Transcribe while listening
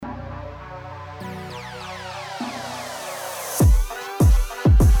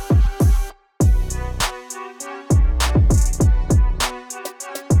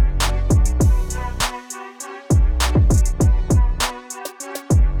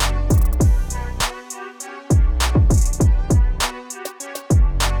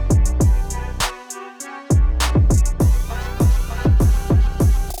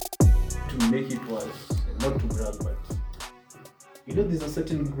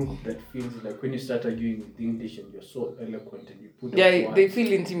group that feels like when you start arguing with English and you're so eloquent and you put they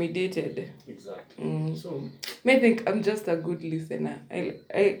feel intimidated. Exactly. So I think I'm just a good listener.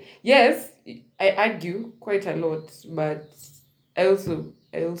 Yes, I argue quite a lot, but I also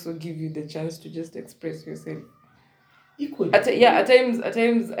give you the chance to just express yourself. Equally. At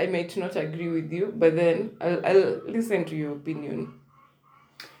times I might not agree with you, but then I'll listen to your opinion.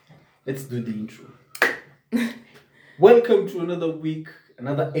 Let's do the intro. Welcome to another week,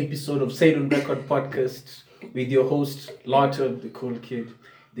 another episode of Say It on Record podcast with your host, Lotta, the cool kid,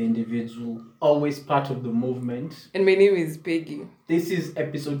 the individual, always part of the movement. And my name is Peggy. This is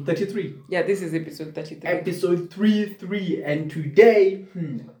episode 33. Yeah, this is episode 33. Episode 33, and today,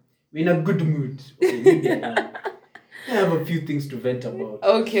 we're in a good mood. Okay, maybe I have a few things to vent about.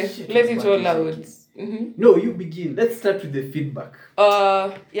 Okay, let it all out. Mm-hmm. No, you begin. Let's start with the feedback.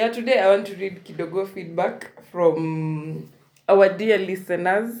 Today I want to read kidogo feedback from our dear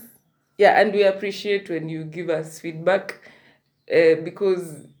listeners. Yeah, and we appreciate when you give us feedback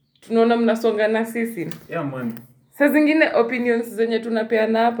because tunaona mnasonga na sisi. Yeah, man. Saa zingine opinions zenye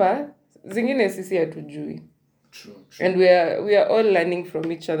tunapeana hapa, zingine sisi hatujui. True. And we are all learning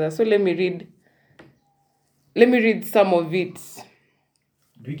from each other. So let me read some of it.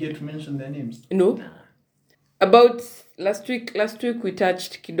 Do we get to mention their names? No. Nah. About last week we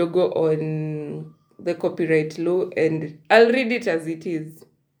touched kidogo on the copyright law, and I'll read it as it is.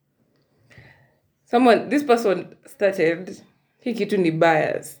 This person started, hii kitu ni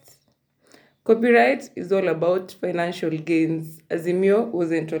biased. Copyright is all about financial gains. Azimio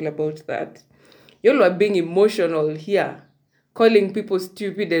wasn't all about that. Y'all were being emotional here, calling people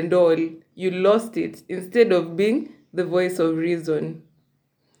stupid and all. You lost it instead of being the voice of reason.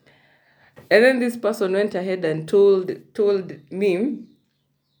 And then this person went ahead and told me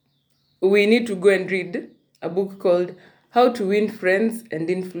we need to go and read a book called How to Win Friends and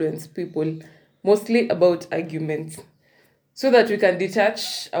Influence People, mostly about arguments, so that we can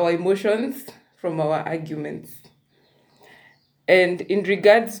detach our emotions from our arguments. And in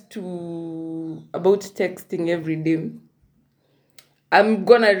regards to about texting every day, I'm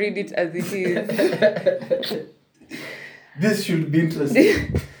gonna read it as it is. This should be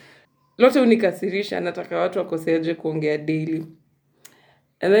interesting. Lote unikasirisha, nataka watu wakoseaje kuongea daily.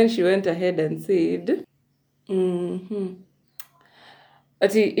 And then she went ahead and said,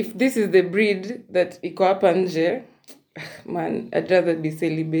 if this is the breed that iko hapa nje, man, I'd rather be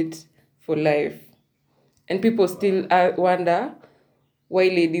celibate for life. And people still wonder why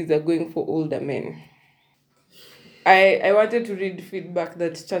ladies are going for older men. I wanted to read feedback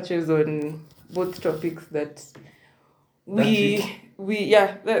that touches on both topics that those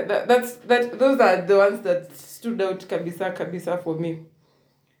are the ones that stood out kabisa for me.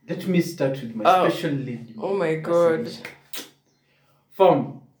 Let me start with my special lady. Oh my God.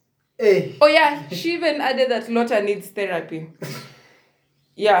 Hey. Oh yeah, she even added that Lotta needs therapy.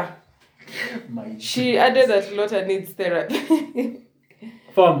 Yeah. She added that Lotta needs therapy.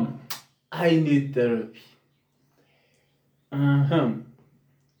 I need therapy.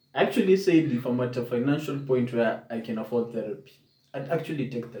 Actually said if I'm at a financial point where I can afford therapy, I'd actually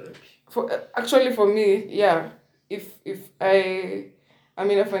take therapy. For me, yeah. If I'm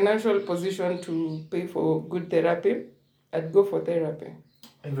in a financial position to pay for good therapy, I'd go for therapy.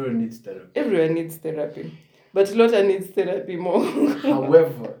 Everyone needs therapy. But Lotta needs therapy more.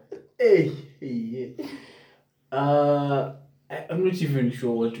 However, I'm not even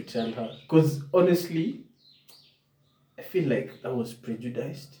sure what to tell her. Because honestly, I feel like that was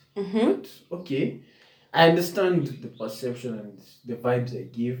prejudiced. Mm-hmm. But okay, I understand the perception and the vibes I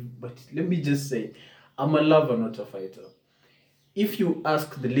give, but let me just say, I'm a lover, not a fighter. If you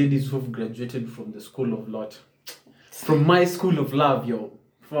ask the ladies who've graduated from the School of Lot, from my School of Love,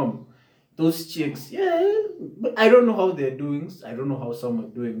 from those chicks, but I don't know how they're doing. I don't know how some are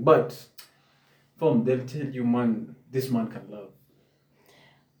doing, but they'll tell you, man, this man can love.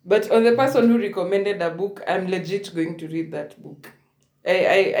 But on the person who recommended a book, I'm legit going to read that book.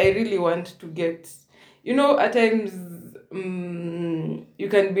 I really want to get... at times you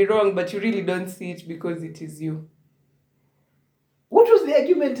can be wrong, but you really don't see it because it is you. What was the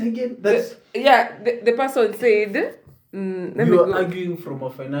argument again? The person said... you are arguing from a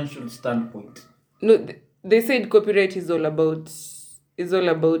financial standpoint. No, they said copyright is all about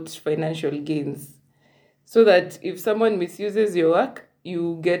financial gains. So that if someone misuses your work,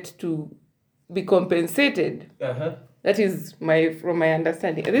 you get to be compensated. Uh-huh. That is from my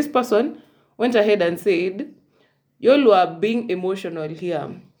understanding. And this person went ahead and said, y'all are being emotional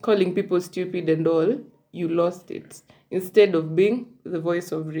here, calling people stupid and all. You lost it. Instead of being the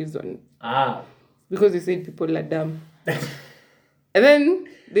voice of reason. Ah. Because you said people are dumb. And then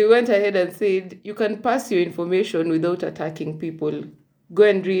they went ahead and said, you can pass your information without attacking people. Go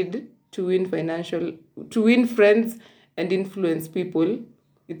and read to win friends and influence people.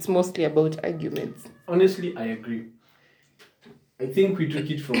 It's mostly about arguments. Honestly, I agree. I think we took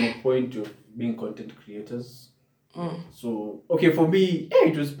it from a point of being content creators. So, okay, for me,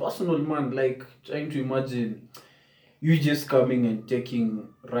 it was personal, man. Like, trying to imagine you just coming and taking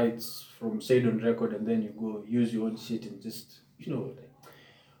rights from Said on Record and then you go use your own shit and just, like,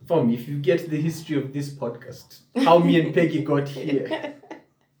 for me, if you get the history of this podcast, how me and Peggy got here,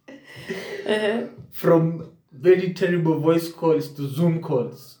 from very terrible voice calls to Zoom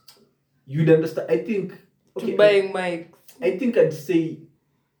calls, you'd understand. I think, To buying mics. I think I'd say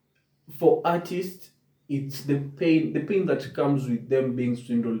for artists, it's the pain that comes with them being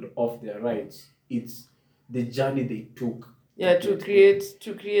swindled off their rights. It's the journey they took. Yeah, to create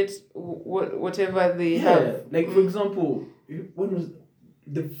whatever they have. Like, for example, when was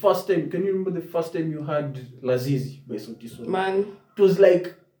the first time? Can you remember the first time you had Lazizi by Sauti Sol? Man, it was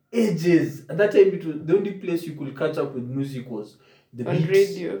like ages. At that time, it was the only place you could catch up with music was the on Beats.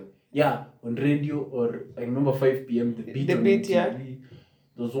 radio. Yeah, on radio, or I remember 5 p.m. The Beat. The on Beat, MTV. yeah.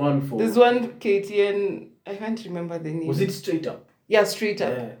 There's one for. There's one KTN. I can't remember the name. Was it Straight Up? Yeah, Straight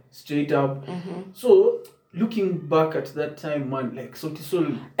Up. Yeah, Straight Up. Mm-hmm. So looking back at that time, man, like Sauti Sol.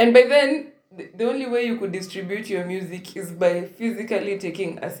 And by then, the only way you could distribute your music is by physically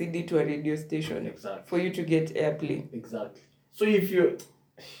taking a CD to a radio station. Exactly. For you to get airplay. Exactly. So if you're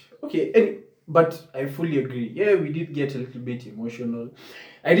okay, but I fully agree. Yeah, we did get a little bit emotional.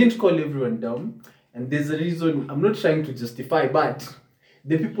 I didn't call everyone dumb, and there's a reason. I'm not trying to justify, but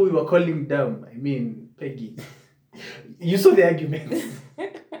the people we were calling dumb, I mean, Peggy, you saw the arguments.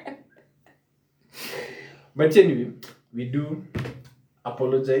 But anyway, we do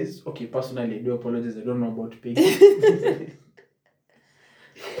apologize. Okay, personally, I do apologize. I don't know about Peggy.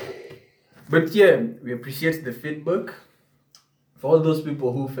 But yeah, we appreciate the feedback. For all those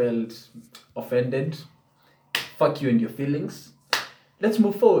people who felt offended, fuck you and your feelings. Let's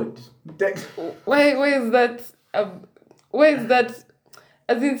move forward. Why is that? Why is that?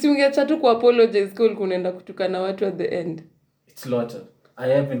 As in, si ungeacha tu ku-apologize kwa ulikuwa unaenda kutukana watu at the end. It's Lotta. I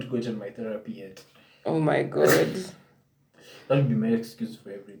haven't gotten my therapy yet. Oh my God. That would be my excuse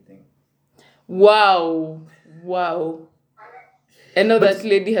for everything. Wow. I know that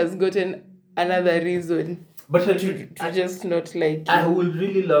lady has gotten another reason But to just not like I you. would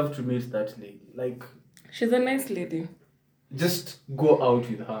really love to meet that lady. Like, She's a nice lady. just go out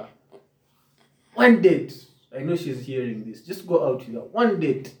with her. One date. I know she's hearing this. Just go out with her. One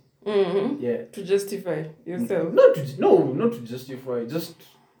date. Mm-hmm. Yeah. To justify yourself. Not to justify. Just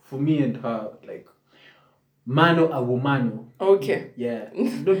for me and her, like, mano a womano. Okay. Yeah.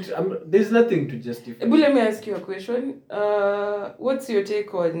 There's nothing to justify. But let me ask you a question. What's your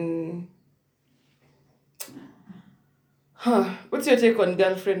take on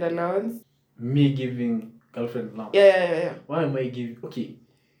girlfriend allowance? Me giving girlfriend allowance. Yeah. Why am I giving? Okay.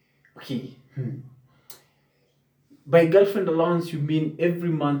 By girlfriend allowance, you mean every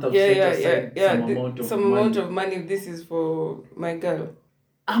month I've set aside some amount of money. This is for my girl.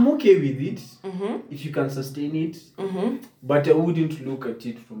 I'm okay with it Mm-hmm. if you can sustain it, Mm-hmm. but I wouldn't look at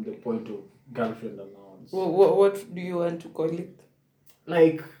it from the point of girlfriend allowance. What do you want to call it?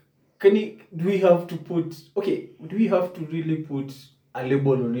 Like, do we have to really put a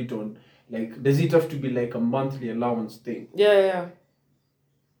label on it? Like, does it have to be like a monthly allowance thing? Yeah.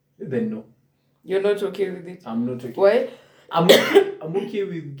 Then no, You're not okay with it? I'm not okay. Why? I'm okay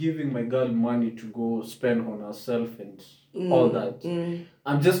with giving my girl money to go spend on herself and all that.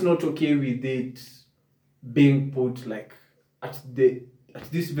 I'm just not okay with it being put like at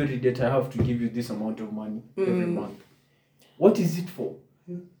this very date I have to give you this amount of money every month. What is it for?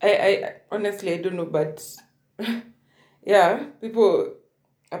 I honestly I don't know, but yeah, people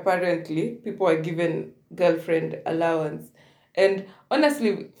are given girlfriend allowance, and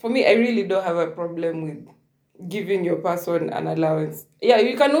honestly, for me, I really don't have a problem with giving your person an allowance. Yeah,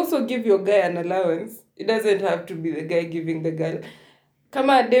 you can also give your guy an allowance. It doesn't have to be the guy giving the girl.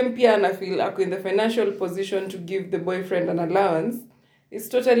 Kama dem pia anafeel ako in the financial position to give the boyfriend an allowance, it's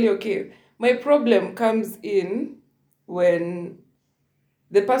totally okay. My problem comes in when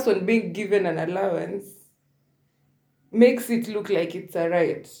the person being given an allowance makes it look like it's a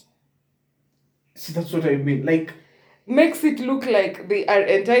right. See, that's what I mean. Like, Makes it look like they are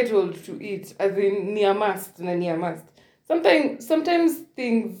entitled to it, as in near must. Sometimes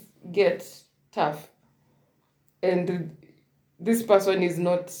things get tough, and this person is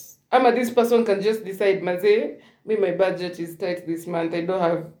not. This person can just decide, Maze, my budget is tight this month. I don't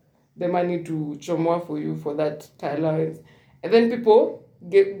have the money to chomoa for you for that allowance. and then people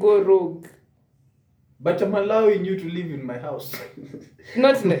go rogue. But I'm allowing you to live in my house.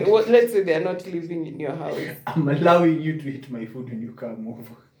 Let's say they're not living in your house. I'm allowing you to eat my food when you come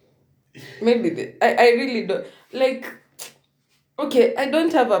over. Maybe I really don't like. Okay, I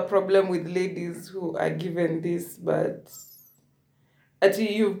don't have a problem with ladies who are given this, but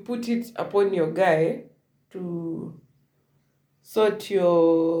actually you put it upon your guy to sort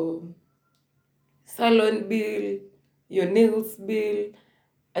your salon bill, your nails bill,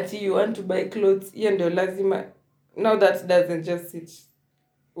 ati you want to buy clothes, hiyo ndio lazima. Now that doesn't just sit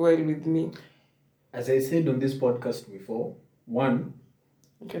well with me. As I said on this podcast before, one,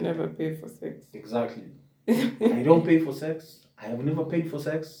 you can never pay for sex. Exactly. I don't pay for sex. I have never paid for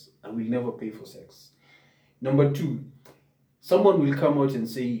sex. I will never pay for sex. Number two, someone will come out and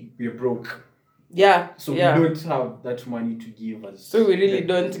say we're broke. Yeah. So we don't have that money to give us. So we really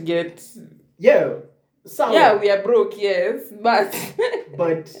don't get. Yeah. So, yeah, we are broke, yes, but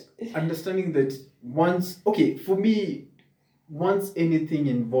but understanding that for me, once anything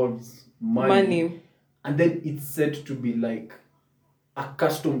involves money, and then it's said to be like a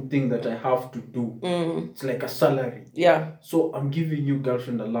custom thing that I have to do. It's like a salary. Yeah. So I'm giving you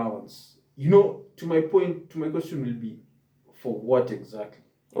girlfriend allowance. To my question will be, for what exactly?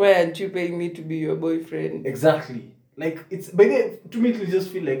 Why aren't you paying me to be your boyfriend? Exactly. Like, to me, it just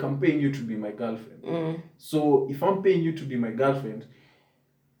feel like I'm paying you to be my girlfriend. So if I'm paying you to be my girlfriend,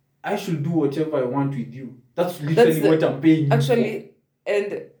 I should do whatever I want with you. That's literally what I'm paying you for.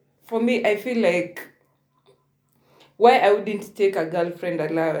 And for me, I feel like why I wouldn't take a girlfriend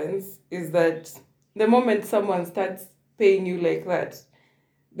allowance is that the moment someone starts paying you like that,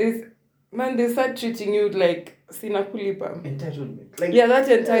 they start treating you like sina kulipa. Entitlement. That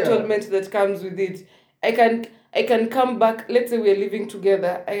entitlement that comes with it. I can come back, let's say we're living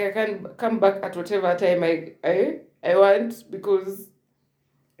together, I can come back at whatever time I want because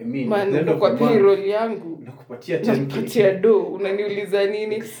kwa payroll yangu nakupatia do, unaniuliza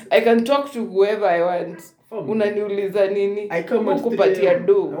nini? I can talk to whoever I want. Unaniuliza nini? I come at 3 a.m.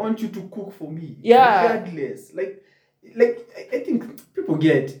 I want you to cook for me. Yeah. Regardless. Like I think people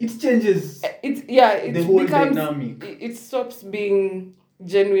get it changes. It the whole dynamic. It stops being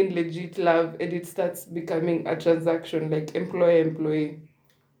genuine, legit love, and it starts becoming a transaction, like employee.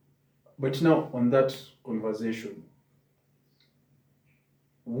 But now on that conversation,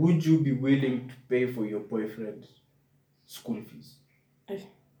 would you be willing to pay for your boyfriend's school fees?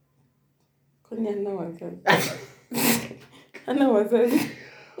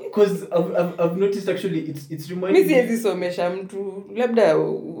 Because I've noticed actually it's reminding me. Siwezi somesha mtu labda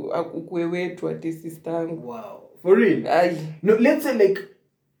ukue wetu ati sistangu. Wow. For real? No, let's say like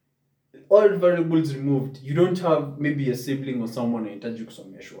all variables removed. You don't have maybe a sibling or someone anahitaji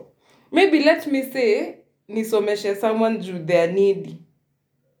kusomeshwa. Maybe let me say nisomeshe someone juu they are needy.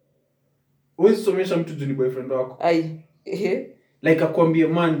 Huwezi somesha mtu juu ni boyfriend wako. Like akwambie,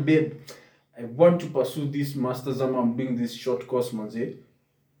 man, babe, I want to pursue this master's, I'm doing this short course, manze.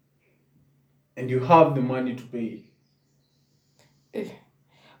 And you have the money to pay.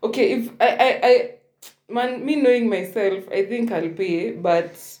 Okay, if I me knowing myself, I think I'll pay,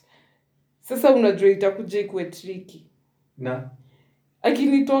 but sasa unajua itakuja ikuwe tricky.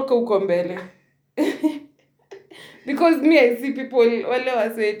 Akinitoka uko mbele. Because me, I see people wale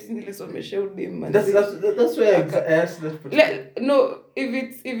wase nilisomesha udem. That's why I asked that. No,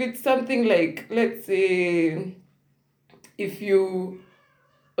 if it's something like, let's say, if you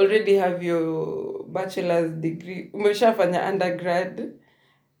already have your bachelor's degree, umeshafanya undergrad,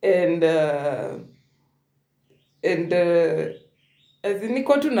 and as in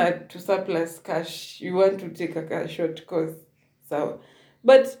niko to surplus cash, you want to take a short course, so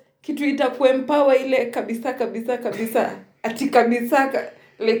but kitu itakuempower ile kabisa ati kabisa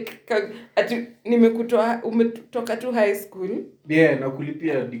like ati nimekutoa umetoka tu high school na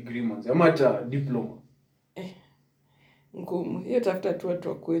kulipia degree manzi ama hata diploma ngumu hiyo, tafuta tu watu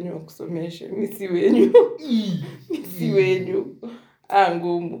wa kwenyu wakusomeshe, mimi si wenyu si wenyu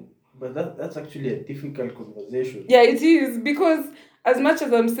ngumu. But that's actually a difficult conversation. Yeah, it is, because as much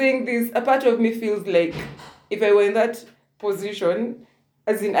as I'm saying this, a part of me feels like if I were in that position,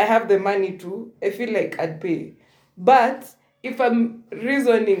 as in I have the money to, I feel like I'd pay. But if I'm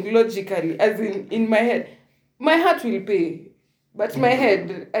reasoning logically, as in my head, my heart will pay. But my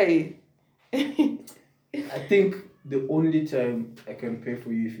head, I think the only time I can pay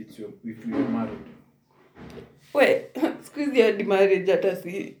for you if we are married. Wait, squeeze your marriage at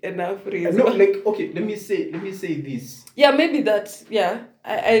see enough reason. No, like, okay, let me say this. Yeah, maybe that. Yeah,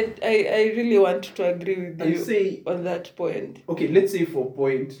 I really want to agree with you say, on that point. Okay, let's say for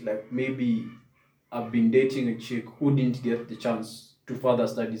point, like maybe I've been dating a chick who didn't get the chance to further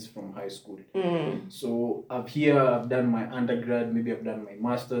studies from high school. So I've done my undergrad, maybe I've done my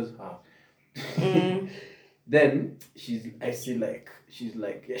master's. Then she's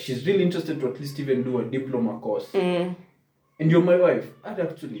really interested to at least even do a diploma course. And you're my wife, I'd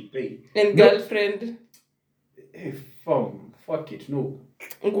actually pay. And girlfriend? Hey, fuck it, no.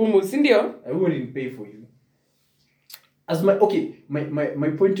 Ngumu, sindio? I wouldn't pay for you. As my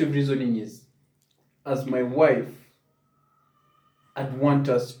point of reasoning is, as my wife, I'd want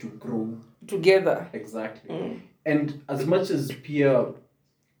us to grow together. Exactly. And as much as Pia,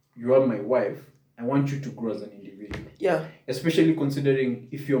 you are my wife, I want you to grow as an individual. Yeah. Especially considering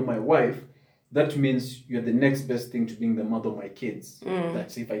if you're my wife, that means you're the next best thing to being the mother of my kids.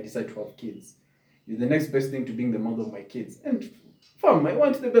 That's if I decide to have kids. You're the next best thing to being the mother of my kids. And I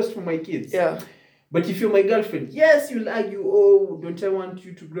want the best for my kids. Yeah. But if you're my girlfriend, yes, you'll argue, oh, don't I want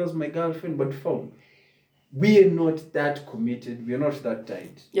you to grow as my girlfriend? But we are not that committed. We are not that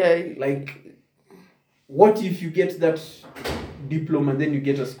tight. Yeah. Like, what if you get that diploma and then you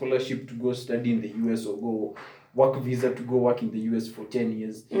get a scholarship to go study in the US or go work visa to go work in the US for 10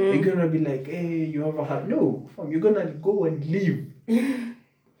 years? You're going to be like, hey, you have a heart. No, you're going to go and leave. It's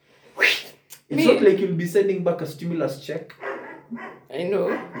not like you'll be sending back a stimulus check. I know.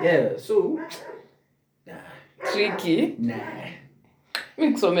 Yeah, so... Tricky. Nah.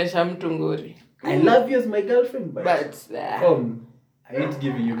 Mi kusomesha mtu ngori. I love you as my girlfriend, but I ain't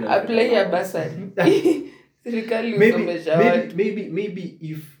giving you girlfriend. Apply a bursary. Serikali usomesha watu. Maybe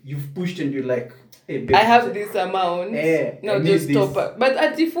if you've pushed and you're like, hey, babe, I have this amount. No, just stop. But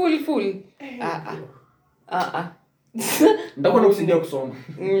at the full. Ndakona kusaidia kusoma.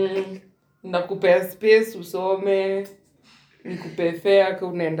 Nakupea space usome. Nikupe fare kwa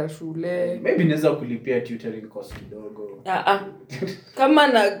unaenda shule. Maybe naweza kulipia tutoring cost kidogo. Kama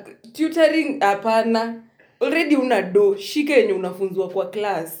na tutoring hapana. Already una do. Shika yenye unafunzwa kwa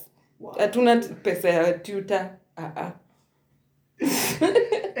class. Hatuna pesa ya tutor.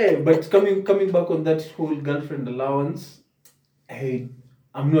 Hey, but coming back on that whole girlfriend allowance,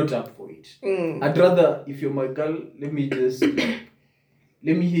 I'm not up for it. I'd rather, if you're my girl, let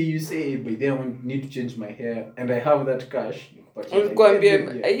me hear you say, by then I need to change my hair and I have that cash. Kwambie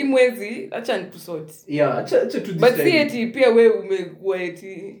hii mwezi acha nikusort. Yeah, acha to this. But see eti pia wewe umekuwa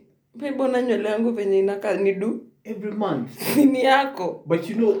eti mbona nywele yangu venye inakaa ni do every month. Ni yako. But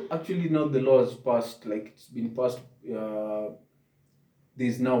actually now the law has passed, like it's been passed,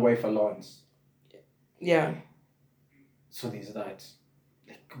 there's now wife allowance. Yeah. So there's that.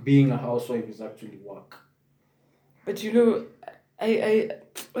 Like being a housewife is actually work. But I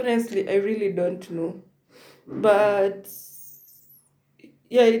honestly I really don't know. But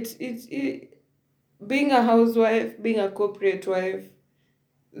yeah, it being a housewife, being a corporate wife,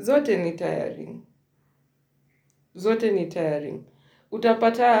 zote ni tiring.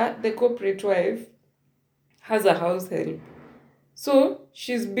 Utapata the corporate wife has a house help. So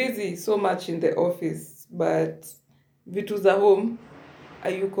she's busy so much in the office, but vitu za home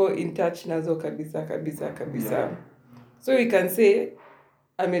ayuko in touch nazo kabisa. Yeah. So we can say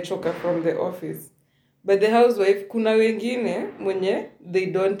amechoka from the office. But the housewife, kuna wengine mwenye they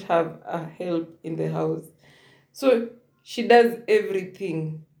don't have a help in the house. So she does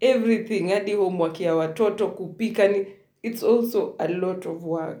everything. Hadi homework ya watoto kupika it's also a lot of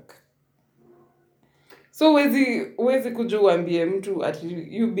work. So wezi kuja uambie mtu at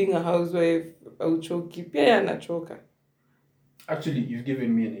you being a housewife auchoki pia anachoka. Actually, you've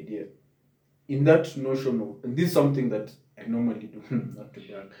given me an idea. In that notion of, and this is something that I normally do, not to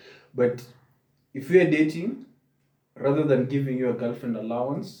brag, but if we are dating, rather than giving you a girlfriend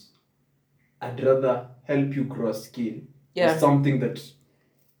allowance, I'd rather help you grow a skill. Yeah. Or something that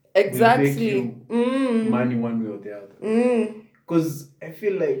exactly will make you money one way or the other. Because I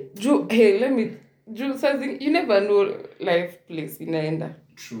feel like... you never know life place inaenda.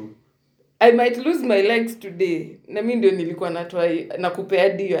 True. I might lose my legs today. Na mimi ndio nilikuwa natoa nakupea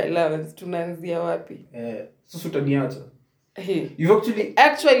dio allowance. Tunaanzia wapi? Sasa utaniacha. Hey. You've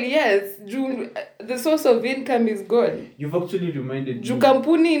actually yes. The source of income is gone. You've actually reminded me.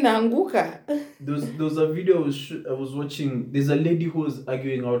 Kampuni inaanguka. There's a video I was watching. There's a lady who was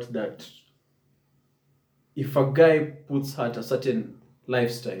arguing out that if a guy puts her at a certain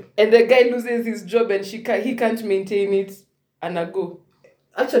lifestyle and the guy loses his job and he can't maintain it, anago.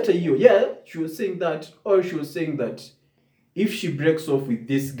 Yeah, she was saying that, or she was saying that if she breaks off with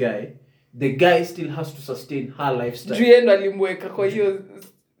this guy, the guy still has to sustain her lifestyle. Juendo alimweka kwa hiyo.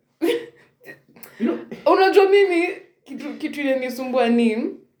 Unajua mimi kitu inanisumbua ni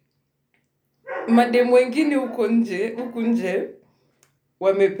madem wengine huku nje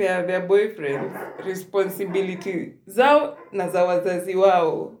wamepea their boyfriends responsibility zao na za wazazi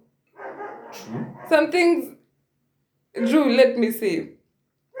wao. True. Some things, Drew, let me say,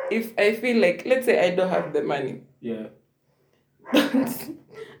 if I feel like, let's say I don't have the money. Yeah.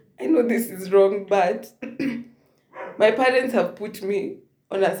 I know this is wrong, but my parents have put me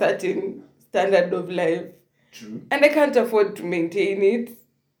on a certain standard of life. True. And I can't afford to maintain it.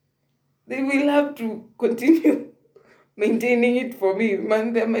 They will have to continue maintaining it for me.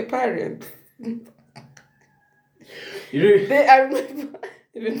 Man, they're my parents. They are my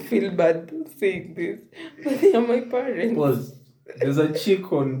I even feel bad saying this, but they are my parents. Pause. There's a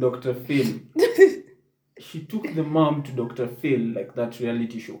chick on Dr. Phil. She took the mom to Dr. Phil, like that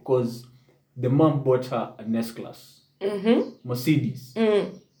reality show, because the mom bought her an S-Class. Mercedes.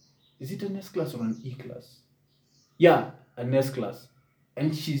 Is it an S-Class or an E-Class? Yeah, an S-Class.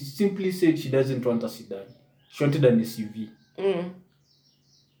 And she simply said she doesn't want a sedan. She wanted an SUV.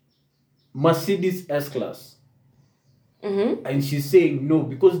 Mercedes S-Class. And she's saying no,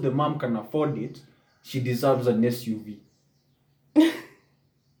 because the mom can afford it, she deserves an SUV.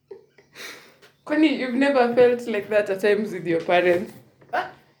 Connie, you've never felt like that at times with your parents?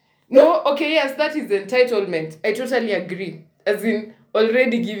 No, okay, yes, that is entitlement. I totally agree. As in,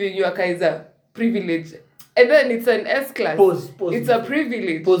 already giving you a Kaiser privilege. And then it's an S-Class. Pause. It's a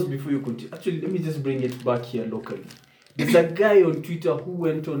privilege. Pause before you continue. Actually, let me just bring it back here locally. There's a guy on Twitter who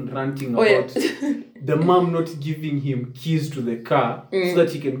went on ranting about the mom not giving him keys to the car so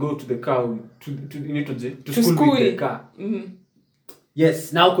that he can go to the car to school with the car.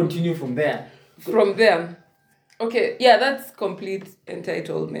 Yes, now continue from there. From there. Okay, yeah, that's complete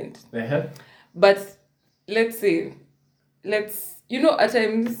entitlement. But let's say, at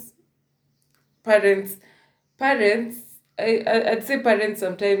times, parents, I'd say parents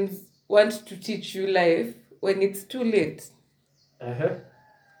sometimes want to teach you life when it's too late.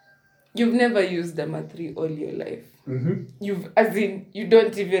 You've never used a Mathri all your life. You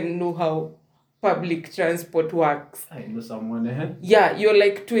don't even know how public transport works. I know someone. Yeah, you're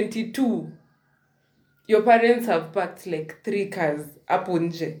like 22. Your parents have packed like 3 cars up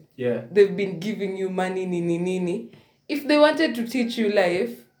nje. Yeah. They've been giving you money nini. If they wanted to teach you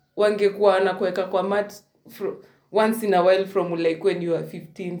life, wangekuwa wanakuweka kwa mat once in a while from like when you are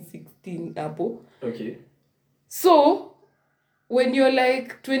 15, 16 hapo. Okay. So, when you're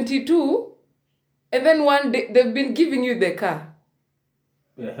like 22, and then one day they've been giving you the car.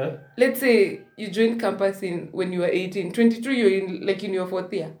 Let's say you joined campus when you were 18. 22, you're in your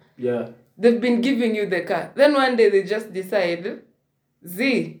 4th year. Yeah. They've been giving you the car. Then one day they just decide,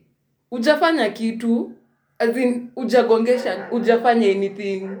 ujafanya kitu, as in, ujafanya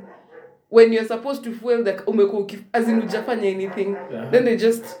anything. When you're supposed to fuel the car, as in, ujafanya anything. Then they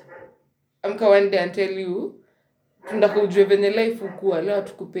just amka one day and tell you, tunataka ujue venye life ukua, leo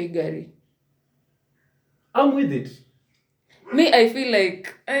tukupei gari. I'm with it. Me, I feel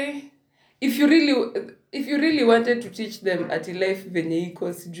like, if you really wanted to teach them ati life venye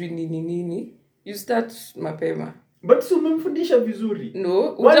iko sijui nini, you start mapema. But so umemfundisha vizuri.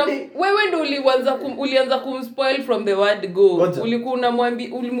 No, wewe ndo ulianza kumspoil from the word go. Ulikuwa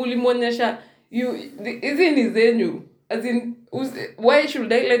ulimuonyesha hizi ni zenyu. As in, why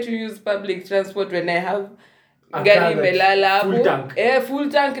should I let you use public transport when I have gari imelala hapo? Full tank. Full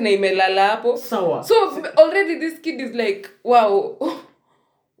tank na imelala hapo. Sawa. So already this kid is like, wow,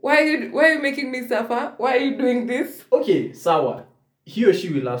 why are you making me suffer? Why are you doing this? Okay, sawa. He or she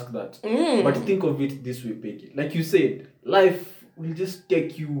will ask that. But think of it this way, Peggy. Like you said, life will just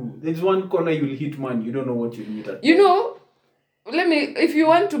take you. There's one corner you'll hit man. You don't know what you'll meet at. If you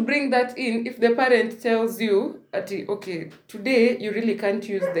want to bring that in, if the parent tells you, okay, today you really can't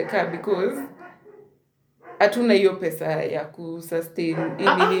use the car because hatuna hiyo pesa ya kusustain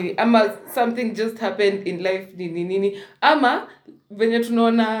nini, ama something just happened in life nini, ama venye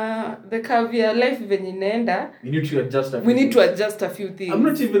tunaona the curve ya life venye inaenda, we need to adjust a few things. I'm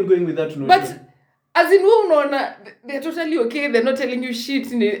not even going with that. But as in, unaona, they're totally okay, they're not telling you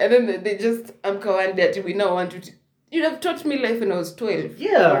shit, and then they just amka one day, we now want to you have taught me life when I was 12.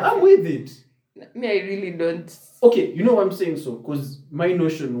 Yeah, I'm with it. Me, I really don't. Okay, you know what I'm saying so? Because my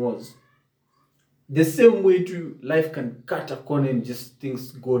notion was the same way to life can cut a corner and just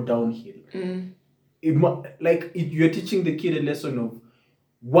things go downhill. You're teaching the kid a lesson of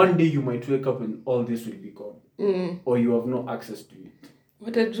one day you might wake up and all this will be gone. Or you have no access to it.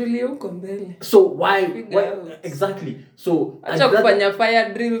 Watajulia huko mbele. So why exactly? So acha kufanya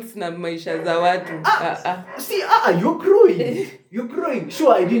fire drills na maisha za watu. You're growing. You're growing.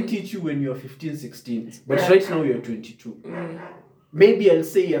 Sure, I didn't teach you when you were 15, 16, but right now you're 22. Maybe I'll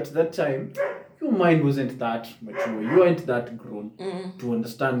say at that time your mind wasn't that mature. You weren't that grown to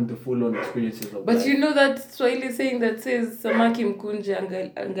understand the full-on experiences of But life. you know that Swahili saying that says samaki mkunje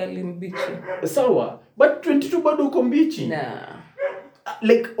angali mbichi. Sawa, but 22 bado uko mbichi. Nah.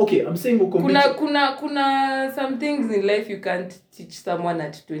 Like, okay, I'm saying uko mbichi. Kuna some things in life you can't teach someone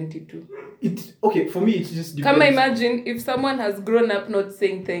at 22. Okay, for me it just depends. Come imagine if someone has grown up not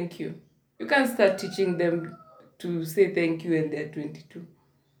saying thank you. You can't start teaching them to say thank you when they're 22.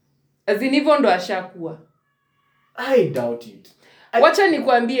 As in hivyo ndo ashakuwa. I doubt it. Wacha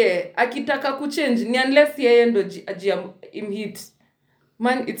nikwambie akitaka kuchange ni unless yeye ndo imhit.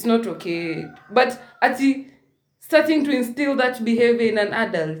 Man, it's not okay. But starting to instill that behavior in an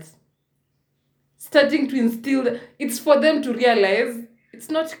adult. Starting to instill it's for them to realize it's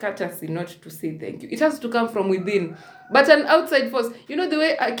not courtesy not to say thank you. It has to come from within. But an outside force, you know the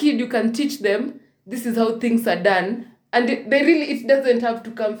way a kid you can teach them this is how things are done. And it doesn't have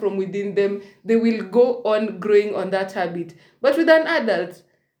to come from within them. They will go on growing on that habit. But with an adult,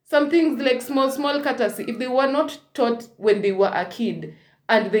 some things like small courtesy, if they were not taught when they were a kid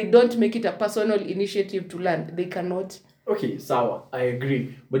and they don't make it a personal initiative to learn, they cannot. Okay, sawa, I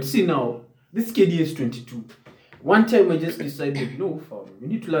agree. But see now, this kid is 22. One time I just decided, no, we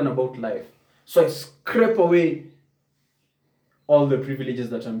need to learn about life. So I scrape away all the privileges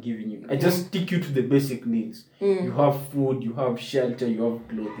that I'm giving you. I just stick you to the basic needs. You have food, you have shelter, you have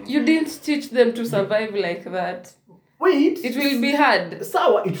clothing. You didn't teach them to survive like that. Wait. It will be hard.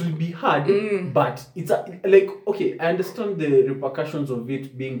 Sawa, it will be hard, but it's okay, I understand the repercussions of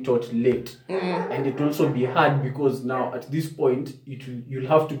it being taught late. And it will also be hard because now at this point, you'll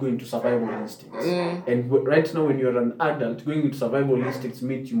have to go into survival instincts. And right now when you're an adult, going into survival instincts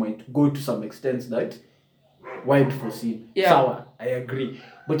means you might go to some extent that wide foreseen. Yeah. Sawa, I agree.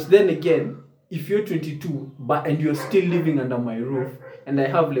 But then again, if you're 22 and you're still living under my roof, and I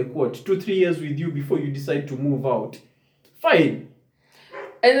have 2-3 years with you before you decide to move out, fine.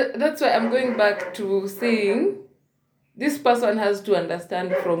 And that's why I'm going back to saying this person has to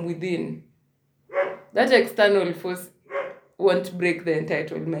understand from within. That external force won't break the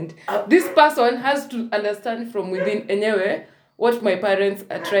entitlement. This person has to understand from within. Anyway, what my parents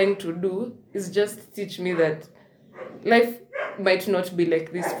are trying to do is just teach me that life might not be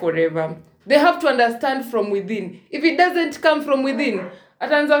like this forever. They have to understand from within. If it doesn't come from within,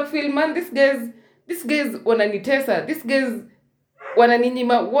 ataanza feel, man, these guys wananitesa, these guys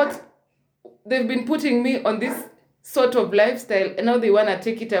wananinyima what they've been putting me on this sort of lifestyle, and now they want to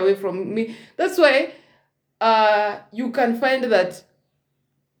take it away from me. That's why you can find that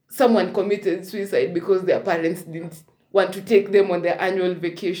someone committed suicide because their parents didn't want to take them on their annual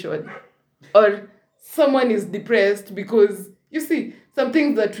vacation, or someone is depressed because, you see, some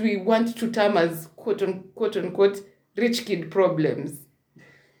things that we want to term as quote unquote rich kid problems.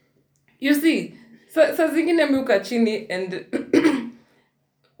 You see, saa zingine miuka chini, and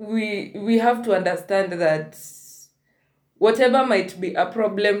we have to understand that whatever might be a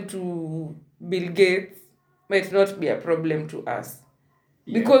problem to Bill Gates might not be a problem to us.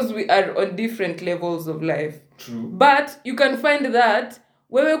 Yeah. Because we are on different levels of life. True. But you can find that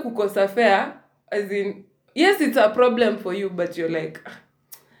wewe kukosa fare, as in, yes, it's a problem for you, but you're like,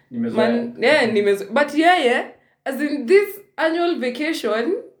 man, yeah, but yeah, as in this annual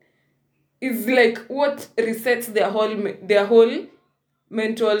vacation is like what resets their whole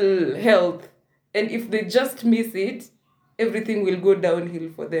mental health. And if they just miss it, everything will go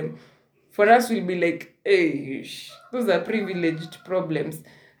downhill for them. For us, we'll be like, hey, those are privileged problems.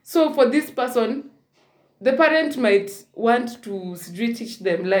 So for this person, the parent might want to teach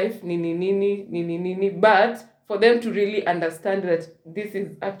them life, but for them to really understand that this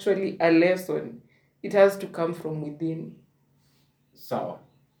is actually a lesson, it has to come from within. So,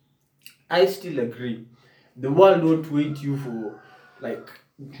 I still agree. The world won't wait you for,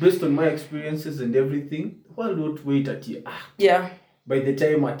 based on my experiences and everything, the world won't wait at you. Yeah. By the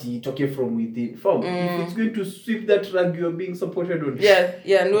time you talk it from within, if it's going to sweep that rug you're being supported on,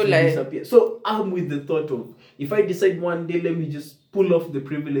 no lie. Disappear. So I'm with the thought of, if I decide one day, let me just pull off the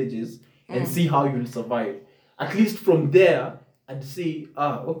privileges and see how you'll survive. At least from there, I'd say,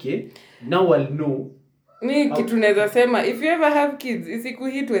 okay, now I'll know. Me kitu naweza sema, if you ever have kids,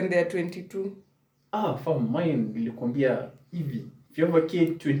 isikuhit when they're 22. From mine, nilikwambia hivi. If you have a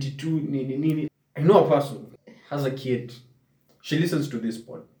kid, 22, nini. I know a person has a kid. She listens to this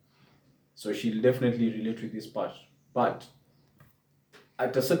pod, so she'll definitely relate with this part. But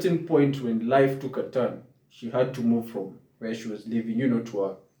at a certain point when life took a turn, she had to move from where she was living, to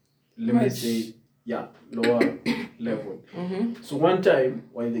a, lower level. Mm-hmm. So one time,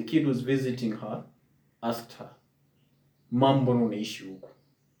 while the kid was visiting her, asked her, "Mom, mbona unaishi huku?"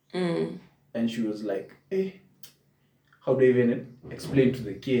 and she was like, how do I even explain to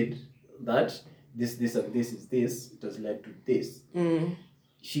the kid that this and this is this, it has led to this.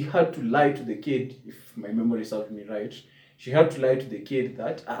 She had to lie to the kid, if my memory serves me right. She had to lie to the kid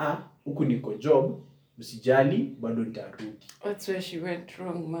that huku niko job, usijali bado nitarudi. That's where she went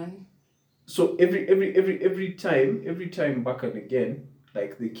wrong, man. So every time back and again,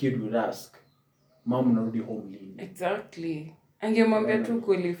 like the kid would ask, Mom narudi home lini? Exactly. Angemwambia tu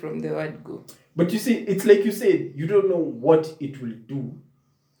kweli from the word go. But you see, it's like you said, you don't know what it will do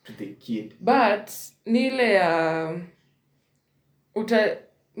to the kid. But nile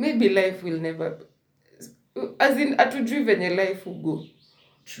maybe life will never, as in atujui venye life will go.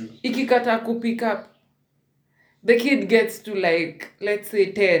 True. Ikikata kupick up, the kid gets to like, let's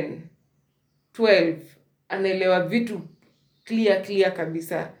say 10, 12, anaelewa vitu clear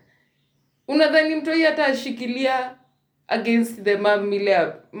kabisa. Unadhani mtoi hata ashikilia against the mom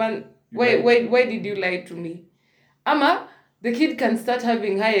ile man, why did you lie to me? Ama the kid can start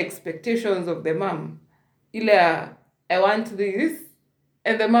having high expectations of the mom. Ile I want this,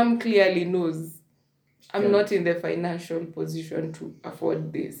 and the mom clearly knows I'm not in the financial position to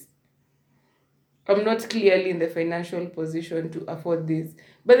afford this. I'm not clearly in the financial position to afford this.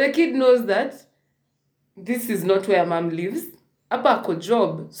 But the kid knows that this is not where mom lives. Hapa ako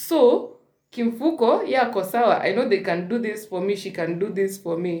job. So, kimfuko, ako sawa. I know they can do this for me. She can do this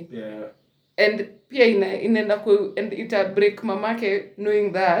for me. Yeah. And pia and ita break mamake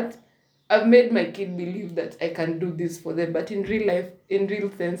knowing that I've made my kid believe that I can do this for them. But in real life, in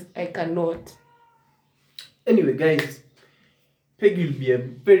real sense, I cannot. Anyway, guys, Peggy will be a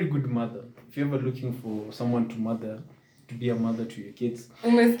very good mother. If you're ever looking for someone to be a mother to your kids.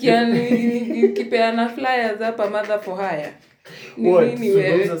 Umesikia nikipeana flyers hapa mother for hire. What?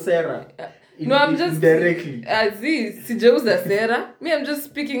 So Sarah? No, I'm just directly. Aziz, sijauza Sarah. Me, I'm just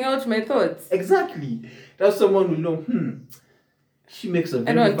speaking out my thoughts. Exactly. That's someone who know, she makes a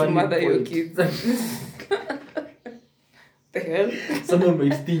very I don't want to valid mother your point. kids. The hell? Someone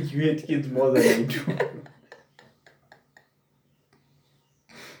might think you hate kids more than I do.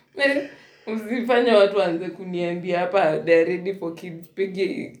 Usifanye watu waanze kuniambia hapa they're ready for kids.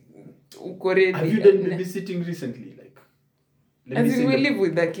 Pigi uko ready. Have you done babysitting recently? As in we live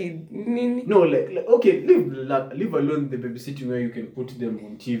with the kid. Nini? No, like okay, leave alone the babysitting where you can put them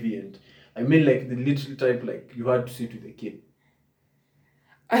on TV, and I mean like the little type like you had to sit with the kid.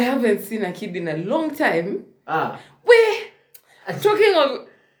 I haven't seen a kid in a long time. Wait, talking of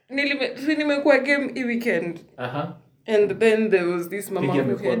nimekuwa game e weekend. And then there was this mama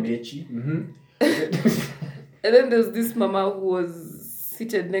who had... And then there was this mama who was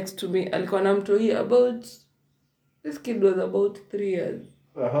seated next to me. Alikuwa na mtoi about... This kid was about 3 years.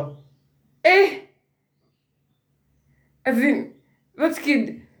 As in, that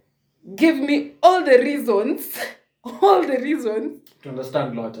kid gave me all the reasons to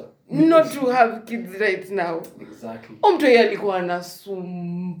understand Lotta. Not to have kids right now. Exactly. Mtoi alikuwa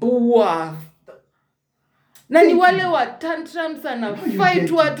anasumbua. Na ni wale wa tantrums ana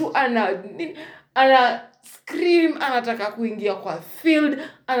fight watu ana scream, anataka kuingia kwa field,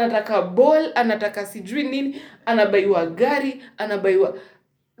 anataka ball, anataka sijui nini, anabaiwa gari, anabaiwa.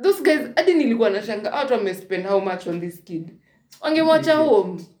 Those guys, hadi nilikuwa nashanga watu wamespend how much on this kid. Wangemwacha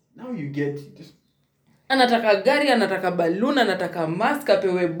home. Now you get it. Anataka gari, anataka balloon, anataka mask,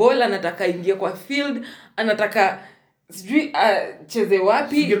 apewe ball, anataka ingia kwa field, anataka sijui cheze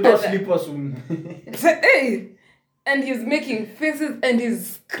wapi. And he's making faces and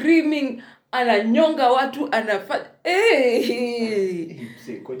he's screaming, ananyonga watu,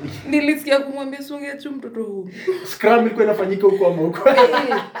 nilisikia kumwambia sunge tu mtoto huu. Scrum ilikuwa inafanyika huko ama huko.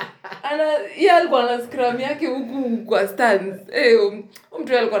 Yeye alikuwa na scrum yake huku kwa stands.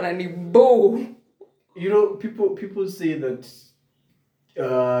 Mtu alikuwa ananibow. You know, people say that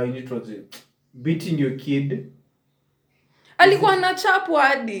you need to beating your kid. Alikuwa anachapwa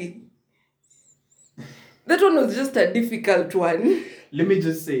hadi. That one was just a difficult one. Let me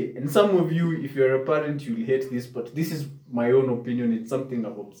just say, and some of you, if you're a parent, you'll hate this, but this is my own opinion. It's something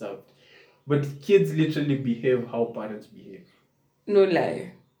I've observed. But kids literally behave how parents behave. No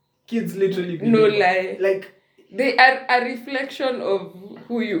lie. Kids literally behave. No lie. Like, they are a reflection of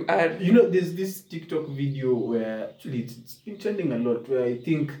who you are. You know, there's this TikTok video where, actually, it's been trending a lot, where I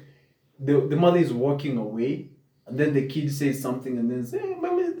think the mother is walking away, and then the kid says something, and then says, hey,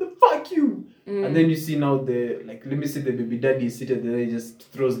 mommy, fuck you. And then you see now let me say the baby daddy is seated there, he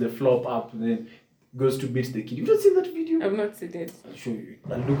just throws the flop up and then goes to beat the kid. You've not seen that video? I've not seen it. I'll show you.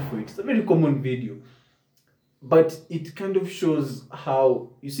 I'll look for it. It's a very common video. But it kind of shows how,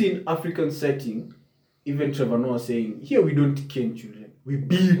 you see in African setting, even Trevor Noah saying, here we don't cane children. we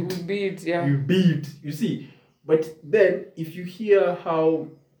beat. We beat, yeah. You beat. You see. But then, if you hear how,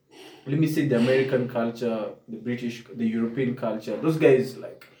 let me say, the American culture, the British, the European culture, those guys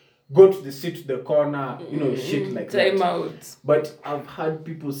like go to the sit to the corner, you know, shit like Time that. out. But I've heard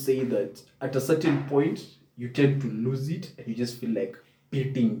people say that at a certain point, you tend to lose it and you just feel like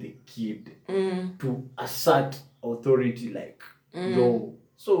beating the kid to assert authority, like, yo.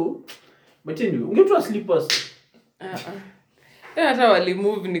 So, but anyway, ungetua slippers. Hata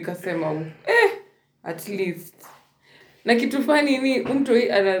walimove nikasema at least. Na kitu funny ni mtu hii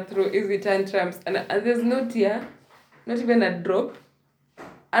ana throw easy tantrums and there's no tear, not even a drop.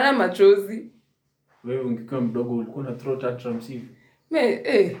 Ana machozi. Wewe ungekuwa mdogo ulikuwa na throw tantrums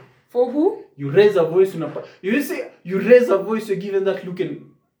hivi. For who? You raise a voice you raise a voice, you're given that look and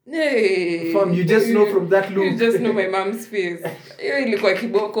fam, you just know from that look. You just know my mom's face. Hiyo ilikuwa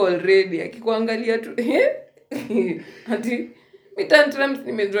kiboko already. Akikuangalia tu. Ati tantrums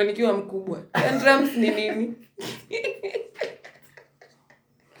nimejua nikiwa mkubwa. Tantrums ni nini?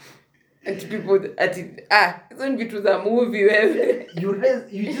 Ati people hizo ni vitu za movie wewe.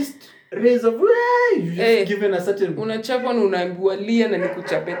 You just raise a voice. You just given a certain unachapwa na unaambiwa lia na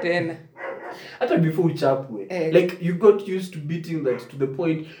nikuchape tena. Hata before uchapwe. Like you got used to beating that to the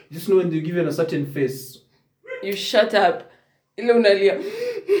point just know when you're given a certain face. You shut up. Ile unalia.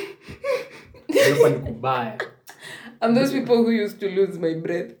 Hapa ni kubaya. And those people who used to lose my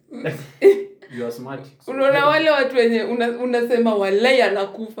breath. You are smart. Unaona wale watu wenye unasema walai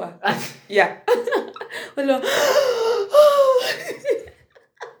anakufa. Yeah. Wala.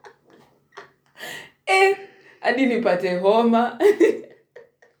 Hadi nipate homa.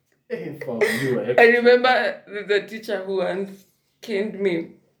 I remember the teacher who once caned me.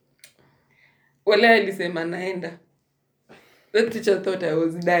 Wala alisema naenda. That teacher thought I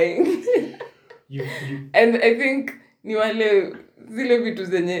was dying. And I think ni wale zile vitu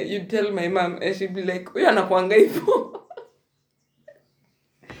zenye you tell my mom and she'd be like, "Huyu anakuanga hivyo."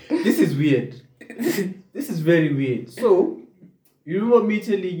 This is weird. This is very weird. So, you remember me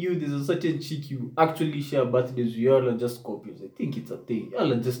telling you there's a certain chick you actually share birthdays with, y'all are just copies. I think it's a thing.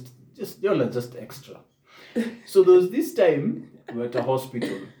 Y'all are just extra. So there was this time we were at a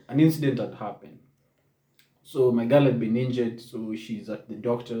hospital. An incident had happened. So my girl had been injured, so she's at the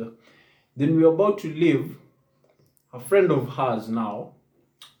doctor. Then we were about to leave. A friend of hers now,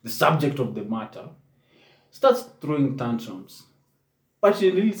 the subject of the matter, starts throwing tantrums. But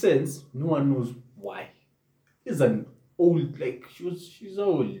in real sense, no one knows why. It's an old, like, she's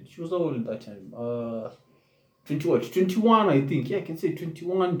old. She was old that time. 21, I think. Yeah, I can say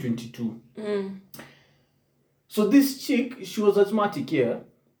 21, 22. So this chick, she was asthmatic, yeah.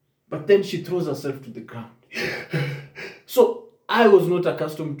 But then she throws herself to the ground. So I was not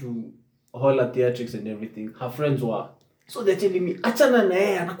accustomed to horror theatrics and everything. Her friends were. So they're telling me, achana na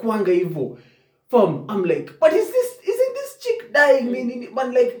yeye anakuanga hivyo. Fam, I'm like, but isn't this chick dying?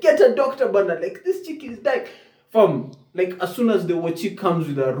 Man, like, get a doctor, bana. Like, this chick is dying. Fam, like, as soon as the chick comes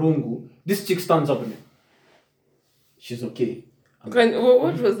with a rungu, this chick stands up and she's okay.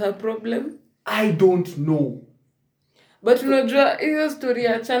 What was her problem? I don't know. But unajua hiyo story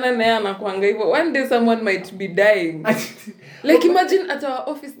achana na yeye anakuanga hivyo. One day someone might be dying. Like, imagine at our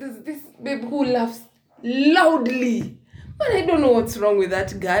office there's this babe who laughs loudly. But I don't know what's wrong with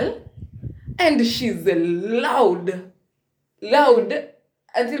that girl. And she's loud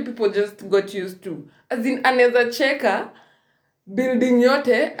until people just got used to. As in, anaweza cheka building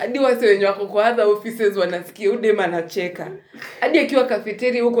yote hadi wase wenye wako kwa other offices wanasikia udema anacheka. Hadi akiwa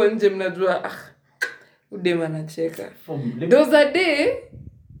cafeteria huko nje mnajua udema anacheka. There was a day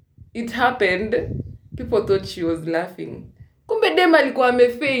it happened, people thought she was laughing. Kumbe dem alikuwa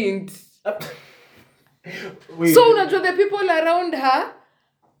amefaint. So unajua the people around her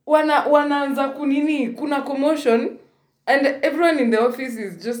wanaanza kunini, kuna commotion and everyone in the office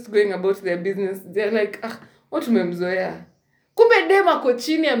is just going about their business. They're like, what umemzoea? Kumbe dem ako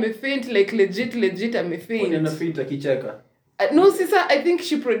chini amefaint, like legit amefaint. Anafaint akicheka. No, sisa, I think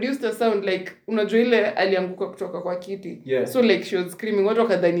she produced a sound like unajua ile alianguka kutoka kwa kiti. Yeah. So like she was screaming, watu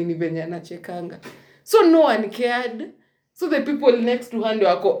wakadhani ni venye anachekanga. So no one cared. So the people next to her ndio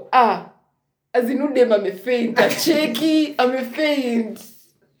wako azinudem amefaint, acheki amefaint.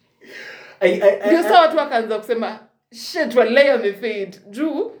 Ndio sawa watu wakaanza kusema shit wallahi amefaint.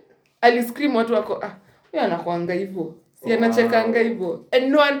 Juu aliscream watu wako huyu anakuanga hivyo. Si anachekanga hivyo.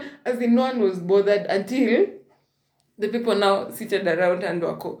 And no one was bothered until the people now seated around and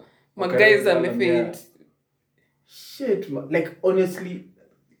wako guys amefaint. Shit, man. Like, honestly,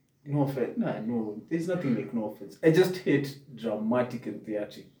 no offense. No, there's nothing like no offense. I just hate dramatic and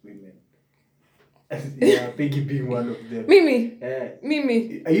theatric women. Yeah, Peggy being one of them. Mimi. Eh.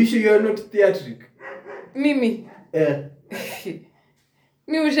 Mimi. Are you sure you are not theatric? Mimi. Yeah.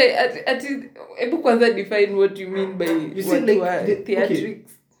 Mi usha ati ebu kwanza define what you mean by You see, what like, you are theatrics. okay.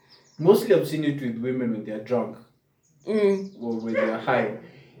 Mostly I've seen it with women when they are drunk or when they are high.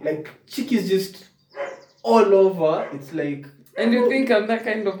 Like, chick is just all over. It's like. And you think I'm that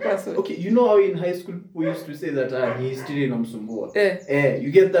kind of person? Okay, you know how in high school people used to say that he's still in Amsumbua? Yeah.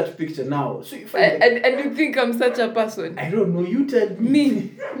 You get that picture now. So if and you think I'm such a person? I don't know, you tell me.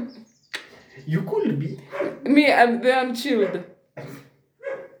 Me. You could be. Me, I'm chilled.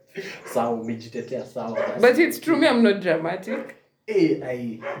 Sawa, umejitetea sawa. But it's true, me, I'm not dramatic. If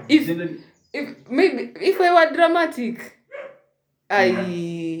I were dramatic,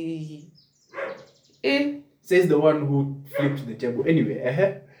 says the one who flipped the table. Anyway,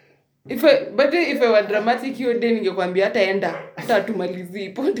 If I were dramatic, hiyo day ningekwambia hata enda, hata tumalizie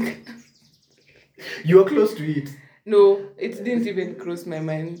podcast. You are close to it. No, it didn't even cross my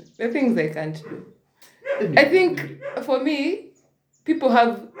mind. The things I can't do. I think for me, people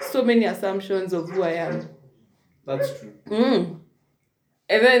have so many assumptions of who I am. That's true.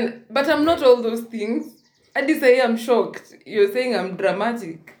 And then, but I'm not all those things. I just say I'm shocked. You're saying I'm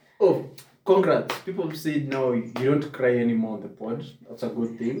dramatic. Oh, congrats. People say now you don't cry anymore on the pod. That's a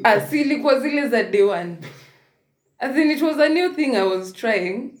good thing. Ilikuwa zile za day one. As in, it was a new thing I was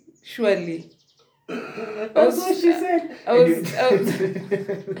trying, surely. That's what she said. I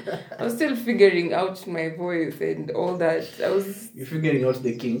was still figuring out my voice and all that. You're figuring out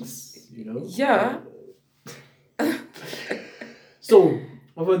the kinks, you know? Yeah. So,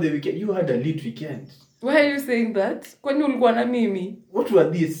 over the weekend, you had a lit weekend. Why are you saying that? Kwani ulikuwa na mimi? What were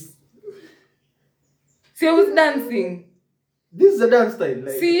these? See, I was dancing. This is a dance style.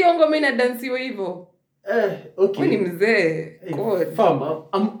 Like, See, hiyo ngoma inadansiwa hivyo. Okay. Wewe ni mzee. God. Fam,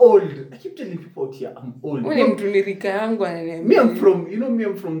 I'm old. I keep telling people out here, I'm old. Wewe ni mtu ni rika yangu ananiambia. I'm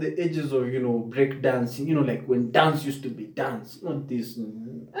from the ages of, break dancing. Like when dance used to be dance. Not this.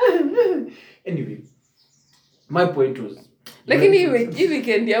 Anyway, my point was. Lakini hii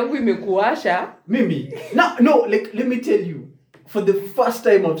weekend yangu imekuasha. Mimi. No, like, let me tell you. For the first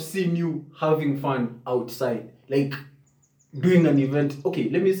time I've seen you having fun outside. Like, doing an event. Okay,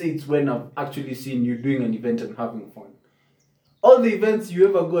 let me say it's when I've actually seen you doing an event and having fun. All the events you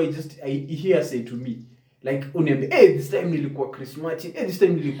ever go, I hear say to me. Like, hey, this time nilikuwa Chris Martin. Hey, this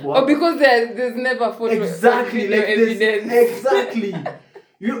time nilikuwa. Oh, because there's never photo. Exactly, like evidence. Exactly.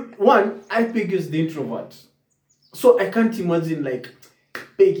 I Peggy is the introvert. So I can't imagine like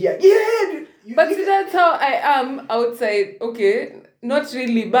Peggy. Yeah. But that's how I am outside. Okay, not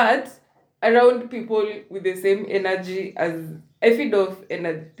really, but around people with the same energy as I feed off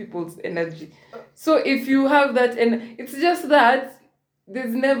people's energy. So if you have that, and it's just that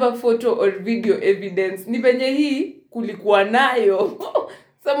there's never photo or video evidence. Ni venye hii kulikuwa nayo.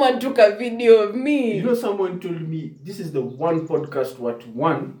 Someone took a video of me. Someone told me this is the one podcast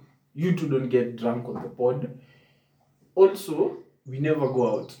you two don't get drunk on the pod. Also, we never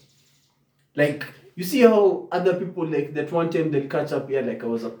go out. Like, you see how other people, like, that one time they'll catch up here, like, I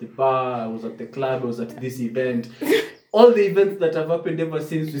was at the bar, I was at the club, I was at this event. All the events that have happened ever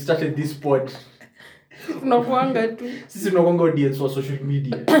since we started this pod. Tunakuanga tu. Sisi tunakuanga audience for social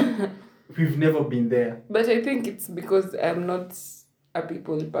media. We've never been there. But I think it's because I'm not a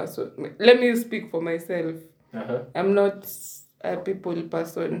people person. Let me speak for myself. I'm not a people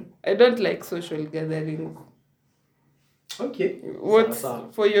person. I don't like social gatherings. Okay. What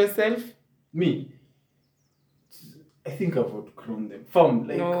for yourself? Me? I think I've outgrown them. Fam,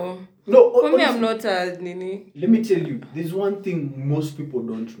 like... No, for honestly, me, I'm not a nini. Let me tell you, there's one thing most people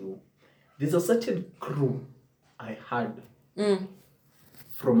don't know. There's a certain crew I had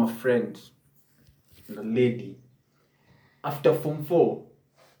from a friend and a lady. After Form 4,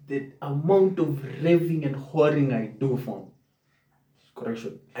 the amount of raving and whoring I do from...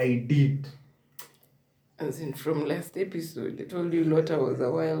 Correction, I did. As in from last episode, I told you Lotta was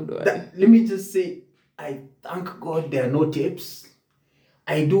a wild one. Let me just say, I thank God there are no tapes.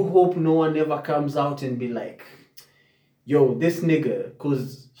 I do hope no one ever comes out and be like, yo, this nigga,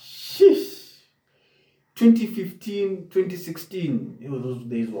 because, sheesh, 2015, 2016, those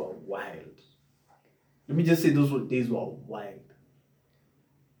days were wild. Let me just say those days were wild.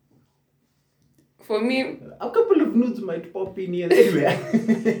 For me... A couple of nudes might pop in here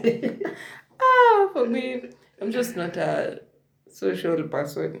anyway. For me, I'm just not a social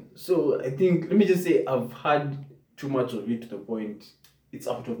person. So I think, let me just say, I've had too much of it to the point it's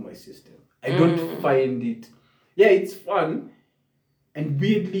out of my system. I don't find it... Yeah, it's fun. And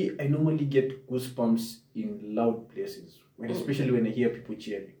weirdly, I normally get goosebumps in loud places. Especially when I hear people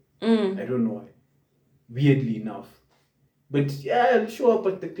cheering. I don't know why. weirdly enough. But yeah, I'll show up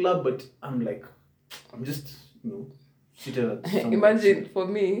at the club, but I'm like, I'm just, seated at some Imagine, for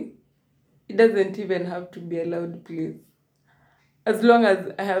me, it doesn't even have to be a loud place. As long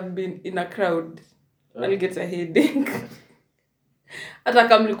as I have been in a crowd, I'll get a headache. Hata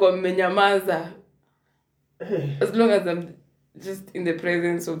kama mlikuwa mmenyamaza. As long as I'm just in the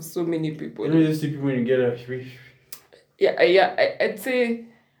presence of so many people. You just see people when you get a... I'd say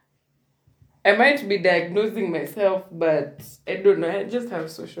I might be diagnosing myself, but I don't know. I just have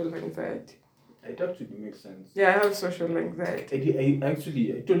social anxiety. It actually makes sense. Yeah, I have social anxiety.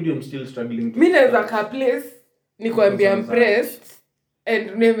 I told you I'm still struggling. Mi naweza ka place, nikwambia I'm pressed, and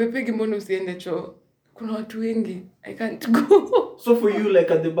nimepigi mbona usiende choo. Kuna watu wengi. I can't go. So for you,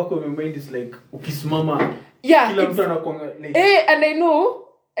 like at the back of your mind, it's like, ukisimama, yeah, kila mtu anakuanga like... and I know,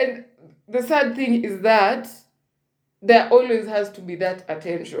 and the sad thing is that there always has to be that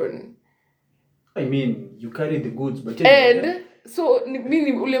attention. I mean, you carry the goods, but... And so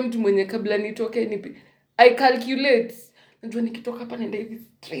mimi ule mtu mwenye kabla nitoke I calculate, najua nikitoka hapa nenda hivi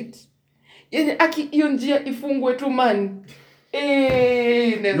straight. Yaani hiyo njia ifungwe tu man.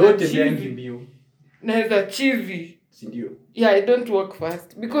 Naweza chizi. Sindio? Yeah, I don't walk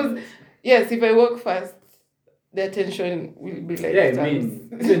fast because yes, if I walk fast, the attention will be like... Yeah, I mean,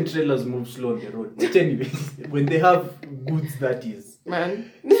 even trailers move slow on the road. But anyways, when they have goods, that is.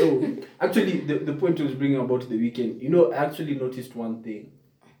 Man. So, actually, the point I was bringing about the weekend, I actually noticed one thing.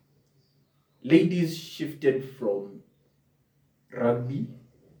 Ladies shifted from rugby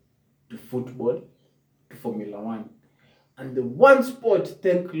to football to Formula 1. And the one sport,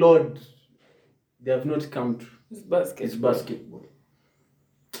 thank Lord, they have not come to. It's basketball.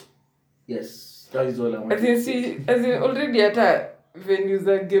 Yes, that is all I want to say. As in already hata venues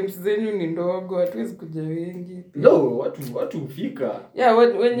za games zenyu ni ndogo, hatuwezi kuja wengi. No, watu hufika. Yeah,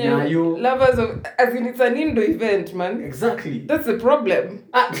 when you lovers of... As in, it's an indoor event, man. Exactly. That's the problem.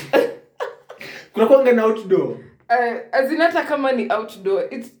 Kuna kwanga na outdoor. As in, hata kama ni outdoor,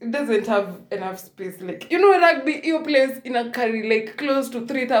 it doesn't have enough space. Like, rugby, your place in a carry like close to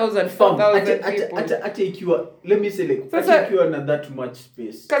 3,000, 4,000 people. Ata ikiwa, let me say like, ata ikiwa na that much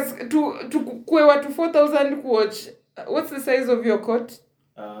space. Because to kwe watu 4,000 watch, what's the size of your court?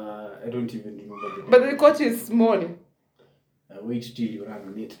 I don't even remember. But the court is small. Wait till you run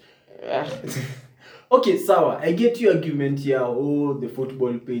on it. Okay, sawa. I get your argument here. Oh, the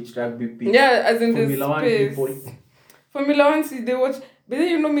football pitch, rugby pitch. Yeah, as in Formula 1 people. Formula 1, see, they watch. But then,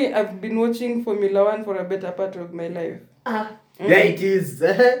 you know me, I've been watching Formula 1 for a better part of my life. There it is.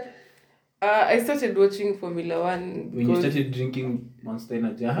 I started watching Formula 1 when you started drinking Monster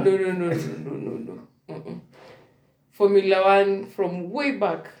Energy. No. Formula 1 from way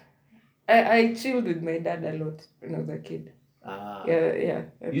back. I chilled with my dad a lot when I was a kid. Yeah.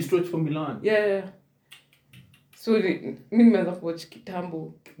 You used to watch Formula 1? Yeah. So, me nimeanza watch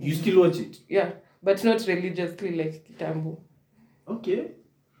kitambo. You still watch it? Yeah, but not religiously like kitambo. Okay.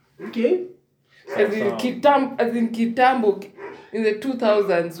 As in kitambo, in the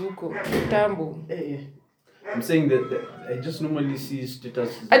 2000s huko, kitambo. I'm saying that I just normally see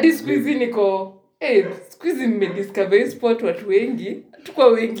status. Hadi squeezy niko, squeezy mmediscover sport watu wengi, tukwa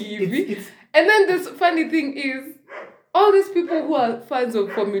wengi hivi. And then the funny thing is, all these people who are fans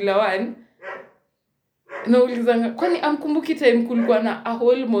of Formula 1, naulizanga, kwani amkumbuki time kulikuwa na a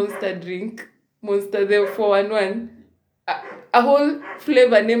whole Monster drink, Monster the 411, a whole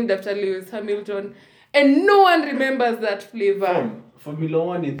flavor named after Lewis Hamilton, and no one remembers that flavor. Formula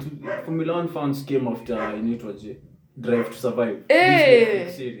 1 fans came after Drive to Survive.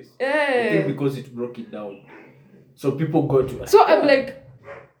 This series. I think because it broke it down. So people got to... So I'm like,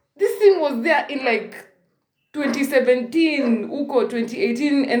 this thing was there in like 2017, Uko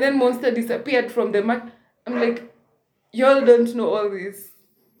 2018, and then Monster disappeared from the market. I'm like, y'all don't know all this.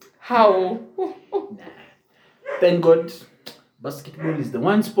 How? Nah. Thank God, basketball is the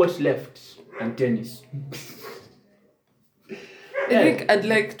one sport left, and tennis. I think I'd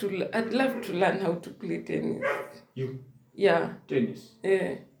love to learn how to play tennis. You? Yeah. Tennis?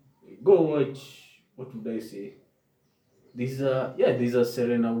 Yeah. Go watch, what would I say? There's a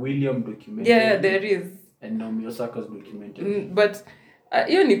Serena Williams documentary. Yeah, there is. And Naomi Osaka's documentary. But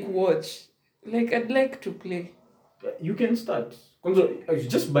you need to watch. Like, I'd like to play. You can start. You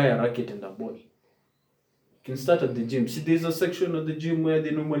just buy a racket and a ball. You can start at the gym. See, there's a section of the gym where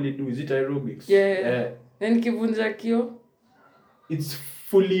they normally do. Is it aerobics? Yeah. Then kivunja kio? It's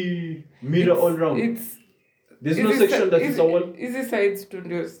fully mirror all round. There's no section that is a wall. Hizi sides tu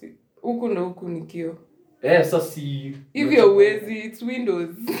ndio si. Huku na huku ni kio. Sasa si. If you're lazy, it's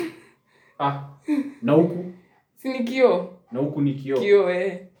windows. Na huku? Si ni kio. Na huku ni kio. Kio,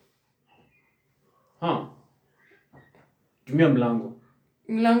 Tumia mlango.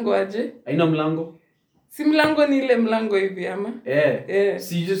 Mlango aje? Haina mlango? Si mlango ni ile mlango hivi ama? Yeah.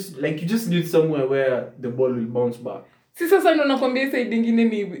 So you just need somewhere where the ball will bounce back. Si sasa ndo nakwambia side nyingine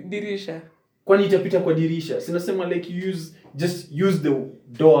ni dirisha. Kwani itapita kwa dirisha? Sinasema like you use the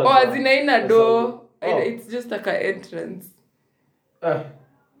door. Zinaina door. It's just like an entrance.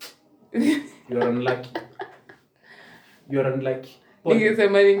 You're unlucky.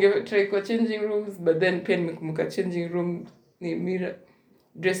 Ningesema ningetry kwa changing rooms, but then pia nimekumbuka changing room ni mirror.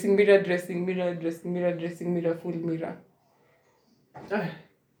 Dressing mirror, full mirror.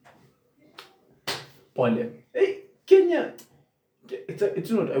 Pole. Hey, Kenya.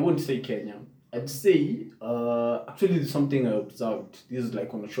 It's not, I won't say Kenya. I'd say, actually there's something I observed. This is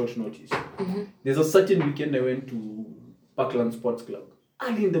like on a short notice. Mm-hmm. There's a certain weekend I went to Parkland Sports Club.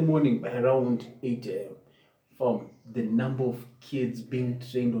 Early in the morning, by around 8 a.m. From the number of kids being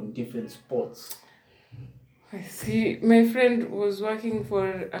trained on different sports. I see. My friend was working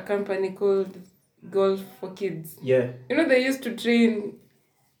for a company called Golf for Kids. Yeah. You know, they used to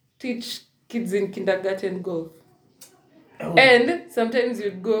teach kids in kindergarten golf. Oh. And sometimes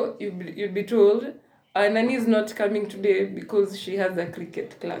you'd be told, Nani is not coming today because she has a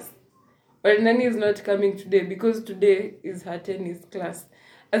cricket class. Or Nani is not coming today because today is her tennis class.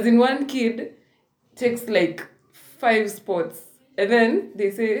 As in, one kid takes like 5 sports. And then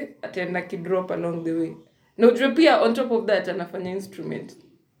they say, atenda kidrop along the way. Now, pia on top of that, anafanya instrument.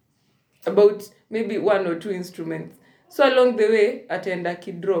 About maybe 1 or 2 instruments. So along the way, atenda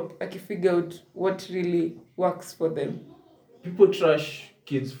kidrop, akifigure out what really works for them. People trash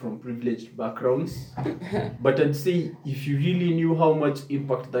kids from privileged backgrounds. But I'd say if you really knew how much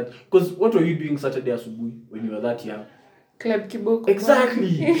impact that... Because what were you doing Saturday asubuhi when you were that young? Club Kiboko.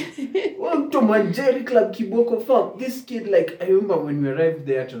 Exactly. Welcome to my Jerry Club Kiboko farm. This kid, like, I remember when we arrived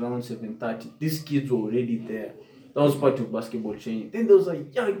there at around 7:30, these kids were already there. That was part of basketball training. Then there was a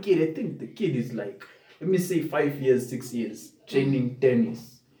young kid, I think the kid is like, let me say 5 years, 6 years, training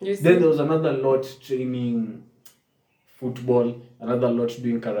tennis. Then there was another lot training football, another lot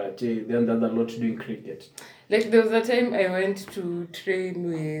doing karate, then the other lot doing cricket. Like, there was a time I went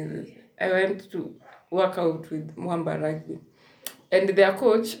to work out with Mwamba Rugby. And their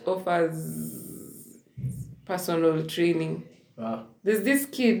coach offers personal training. Wow. There's this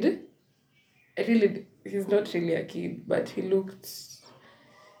kid, he's not really a kid, but he looked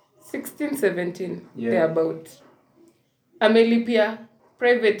 16, 17, thereabout. Amelipia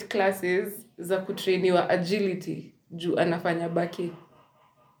private classes za kutrainiwa agility juu anafanya baki.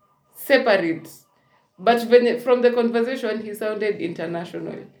 Separate. But from the conversation, he sounded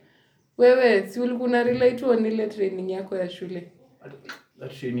international. Wewe, si ulikuwa na relate on ile training yako ya shule?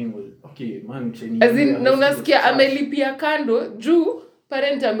 That training was, okay, man, training. As in, na unasikia amelipia kando, juu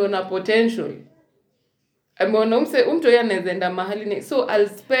parent ameona potential. Ameona mtu yeye anaweza enda mahali. So I'll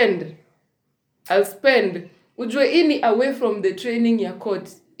spend. Ujue hii ni away from the training ya court.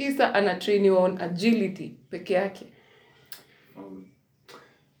 Isa ana training on agility peke yake.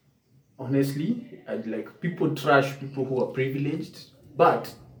 Honestly, I'd like people trash people who are privileged, but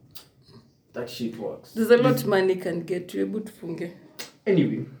that shit works. There's a lot money can get you, but funge.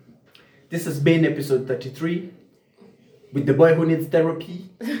 Anyway, this has been episode 33 with the boy who needs therapy.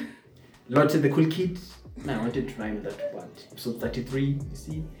 Lotte the cool kid. No, I wanted to rhyme that part. Episode 33, you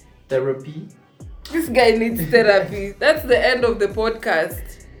see, therapy. This guy needs therapy. That's the end of the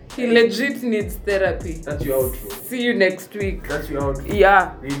podcast. He legit needs therapy. That's your outro. See you next week. That's your outro.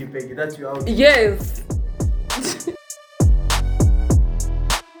 Yeah. Really, Peggy, that's your outro. Yes.